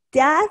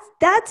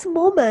 that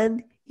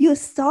moment you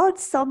start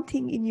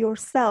something in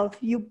yourself,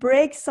 you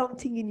break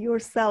something in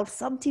yourself,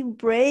 something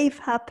brave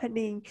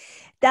happening.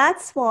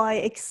 That's why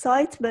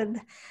excitement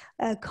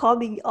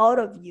coming out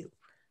of you.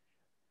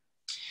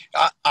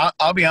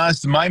 I'll be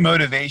honest, my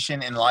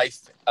motivation in life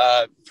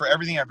for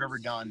everything I've ever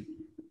done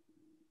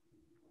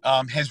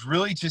has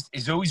really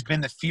has always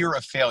been the fear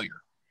of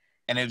failure.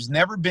 And it's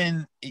never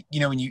been,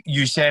 when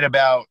you said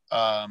about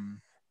the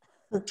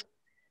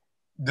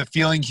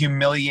feeling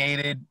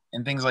humiliated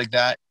and things like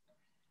that.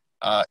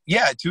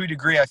 Yeah, to a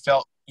degree, I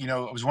felt,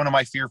 it was one of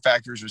my fear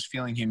factors was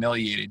feeling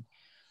humiliated,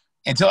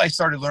 until I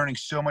started learning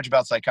so much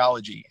about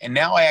psychology. And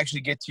now I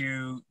actually get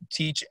to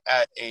teach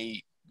at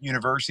a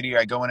university.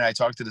 I go in and I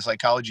talk to the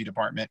psychology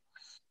department.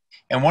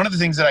 And one of the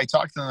things that I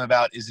talk to them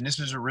about is, and this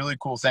is a really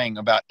cool thing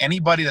about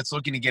anybody that's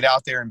looking to get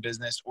out there in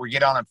business or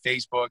get on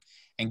Facebook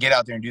and get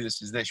out there and do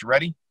this, is this. You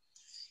ready?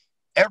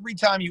 Every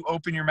time you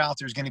open your mouth,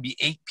 there's going to be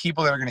 8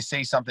 people that are going to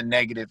say something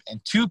negative and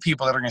 2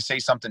 people that are going to say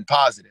something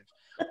positive.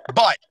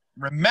 But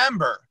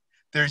remember,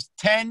 there's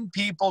 10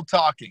 people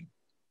talking.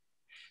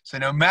 So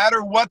no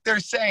matter what they're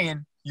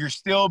saying, you're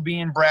still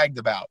being bragged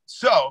about.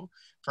 So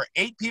for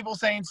 8 people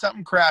saying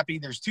something crappy,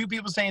 there's 2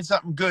 people saying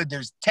something good,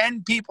 there's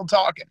 10 people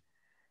talking.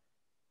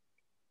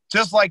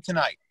 Just like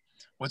tonight.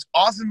 What's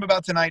awesome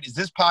about tonight is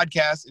this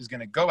podcast is going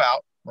to go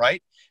out,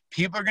 right?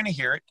 People are going to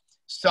hear it.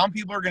 Some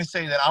people are going to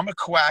say that I'm a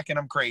quack and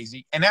I'm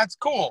crazy. And that's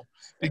cool,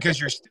 because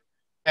you're still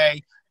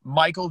say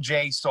Michael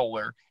J.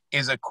 Solar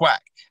is a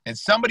quack. And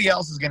somebody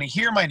else is going to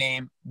hear my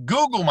name,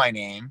 Google my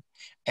name,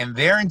 and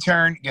they're in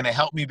turn going to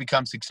help me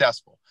become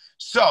successful.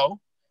 So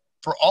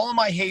for all of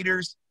my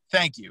haters,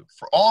 thank you.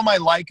 For all of my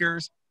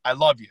likers, I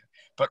love you.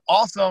 But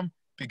awesome,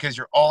 because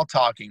you're all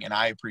talking and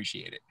I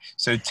appreciate it.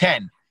 So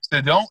 10. So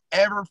don't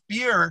ever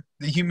fear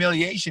the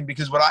humiliation,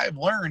 because what I've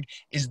learned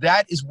is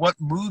that is what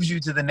moves you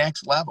to the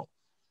next level.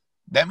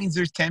 That means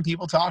there's 10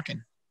 people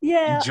talking.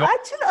 Yeah, Enjoy.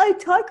 actually, I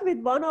talked with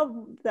one of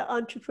the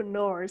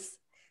entrepreneurs,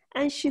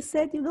 and she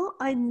said,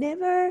 I'm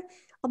never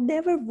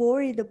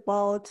worried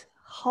about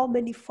how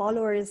many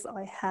followers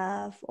I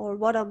have or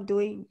what I'm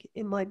doing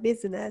in my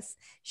business.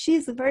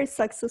 She's a very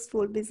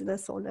successful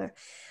business owner.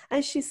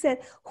 And she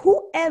said,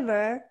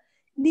 whoever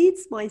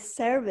needs my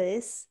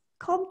service,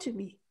 come to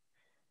me.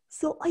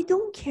 So I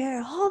don't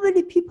care how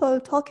many people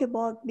talk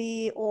about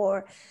me,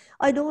 or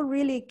I don't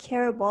really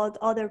care about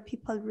other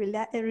people's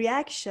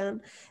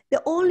reaction.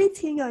 The only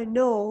thing I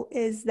know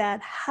is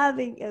that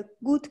having a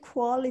good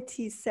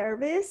quality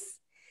service,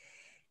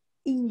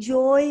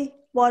 enjoy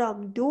what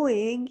I'm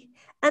doing,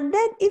 and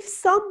then if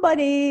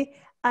somebody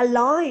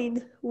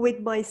align with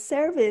my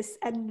service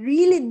and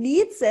really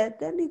needs it,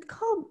 then he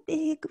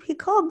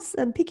comes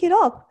and pick it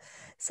up.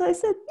 So I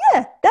said,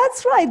 yeah,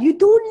 that's right. You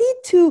don't need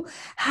to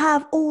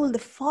have all the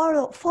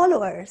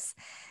followers.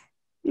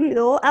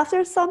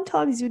 After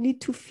sometimes you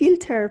need to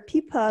filter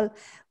people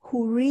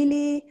who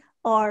really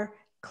are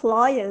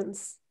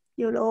clients,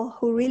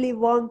 who really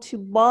want to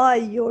buy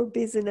your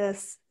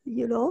business,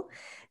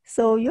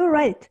 So you're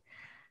right.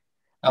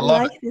 I I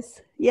love like it.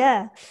 this.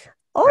 Yeah.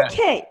 Yeah.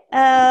 Okay.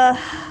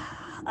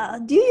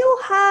 Do you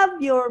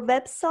have your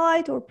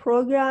website or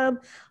program?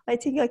 I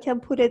think I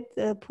can put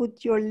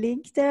your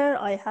link there.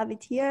 I have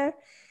it here.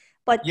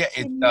 But Yeah.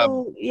 can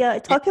you,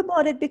 talk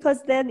about it,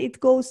 because then it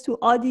goes to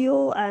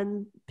audio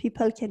and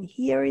people can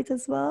hear it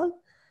as well.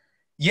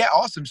 Yeah,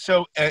 awesome.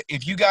 So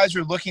if you guys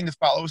are looking to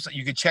follow us,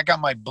 you can check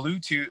out my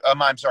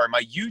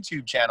my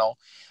YouTube channel,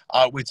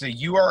 with a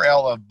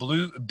URL of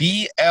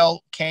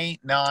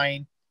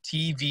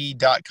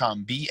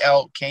blk9tv.com,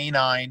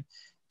 blk9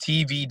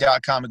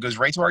 tv.com. It goes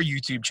right to our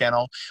YouTube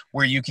channel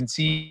where you can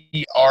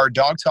see our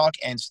dog talk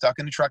and Stuck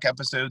in the Truck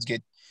episodes,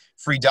 get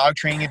free dog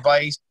training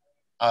advice,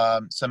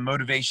 some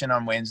motivation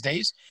on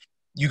Wednesdays.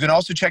 You can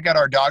also check out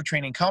our dog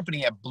training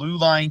company at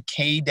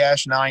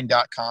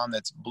bluelinek-9.com.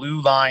 That's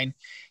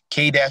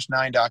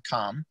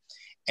bluelinek-9.com.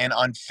 And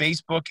on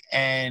Facebook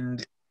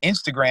and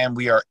Instagram,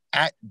 we are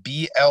at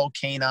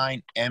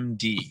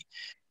BLK9MD.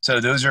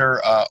 So those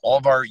are all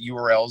of our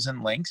URLs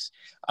and links.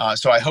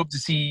 So I hope to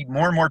see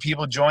more and more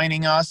people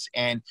joining us.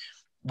 And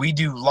we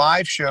do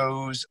live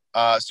shows.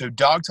 So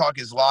Dog Talk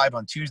is live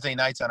on Tuesday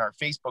nights on our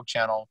Facebook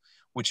channel,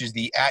 which is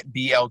the at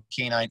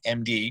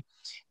BLK9MD,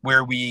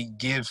 where we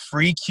give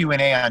free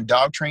Q&A on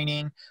dog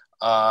training.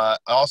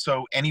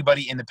 Also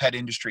anybody in the pet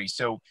industry.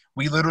 So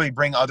we literally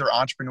bring other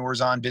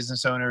entrepreneurs on,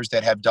 business owners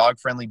that have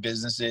dog-friendly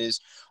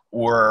businesses,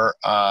 or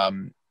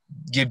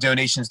give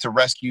donations to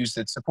rescues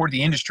that support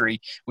the industry.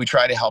 We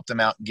try to help them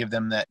out and give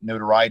them that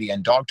notoriety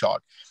and dog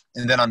talk.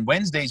 And then on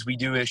Wednesdays, we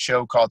do a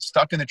show called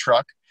Stuck in the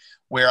Truck,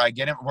 where I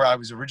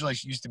was originally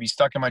used to be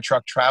stuck in my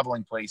truck,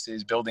 traveling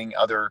places, building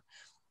other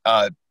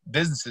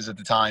businesses at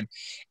the time.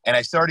 And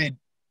I started,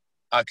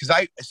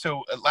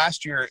 so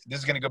last year, this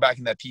is going to go back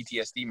in that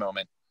PTSD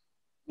moment.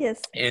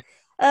 Yes.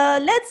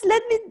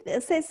 Let me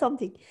say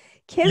something.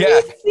 Can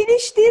Yeah. we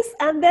finish this,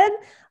 and then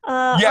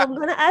Yeah. I'm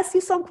gonna ask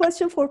you some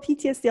question for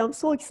PTSD. I'm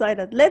so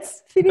excited.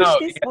 Let's finish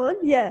this one.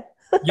 Yeah.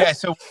 Yeah.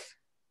 So,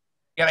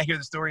 gotta hear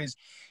the story. Is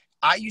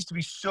I used to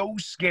be so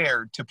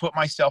scared to put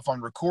myself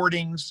on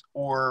recordings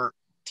or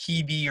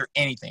TV or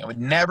anything.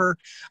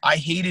 I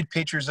hated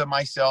pictures of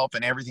myself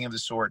and everything of the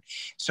sort.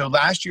 So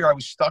last year I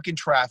was stuck in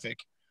traffic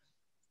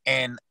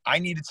and I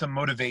needed some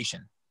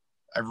motivation.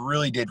 I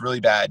really did, really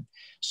bad.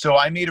 So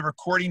I made a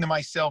recording to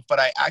myself, but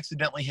I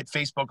accidentally hit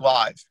Facebook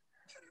Live.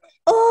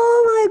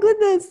 Oh my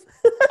goodness.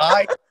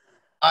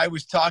 I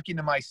was talking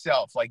to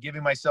myself, like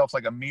giving myself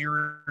like a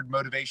mirrored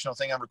motivational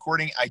thing. I'm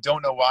recording. I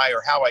don't know why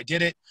or how I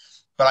did it,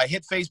 but I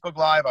hit Facebook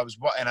Live.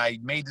 And I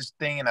made this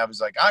thing, and I was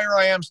like, here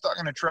I am stuck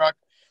in a truck.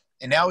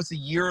 And now it's a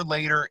year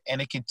later,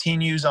 and it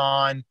continues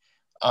on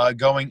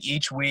going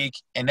each week.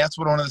 And that's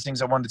one of the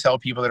things I wanted to tell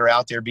people that are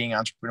out there being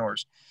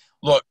entrepreneurs.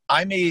 Look,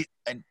 I made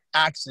an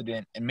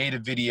accident and made a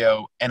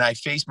video, and I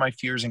faced my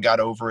fears and got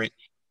over it.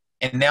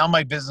 And now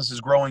my business is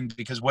growing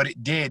because what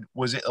it did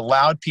was it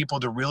allowed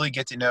people to really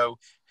get to know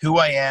who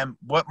I am,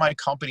 what my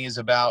company is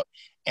about,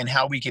 and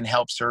how we can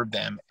help serve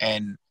them.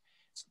 And,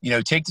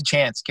 take the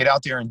chance, get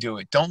out there and do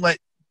it. Don't let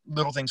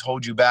little things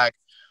hold you back.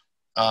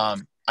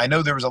 I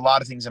know there was a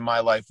lot of things in my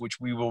life, which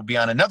we will be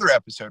on another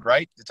episode,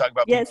 right? To talk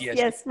about PTSD.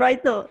 Yes,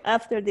 right now,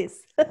 after this.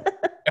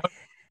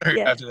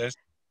 After this.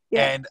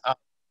 Yeah. And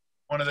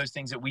one of those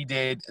things that we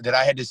did that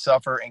I had to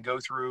suffer and go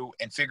through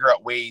and figure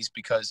out ways,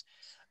 because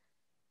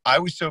I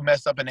was so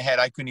messed up in the head,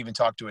 I couldn't even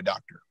talk to a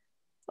doctor.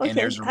 Okay,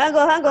 hang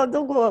on.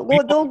 Don't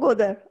go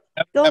there.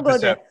 Don't go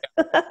there.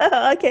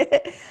 Okay.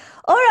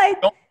 All right.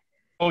 Don't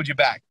hold you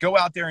back. Go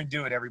out there and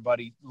do it,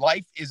 everybody.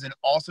 Life is an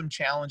awesome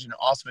challenge and an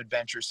awesome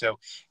adventure. So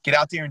get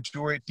out there,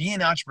 enjoy it, be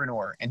an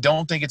entrepreneur, and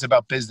don't think it's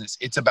about business.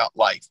 It's about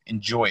life.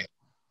 Enjoy it.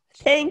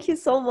 Thank you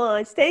so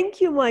much.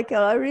 Thank you,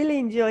 Michael. I really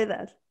enjoy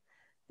that.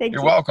 Thank you.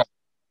 You're welcome.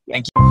 Yeah.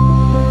 Thank you.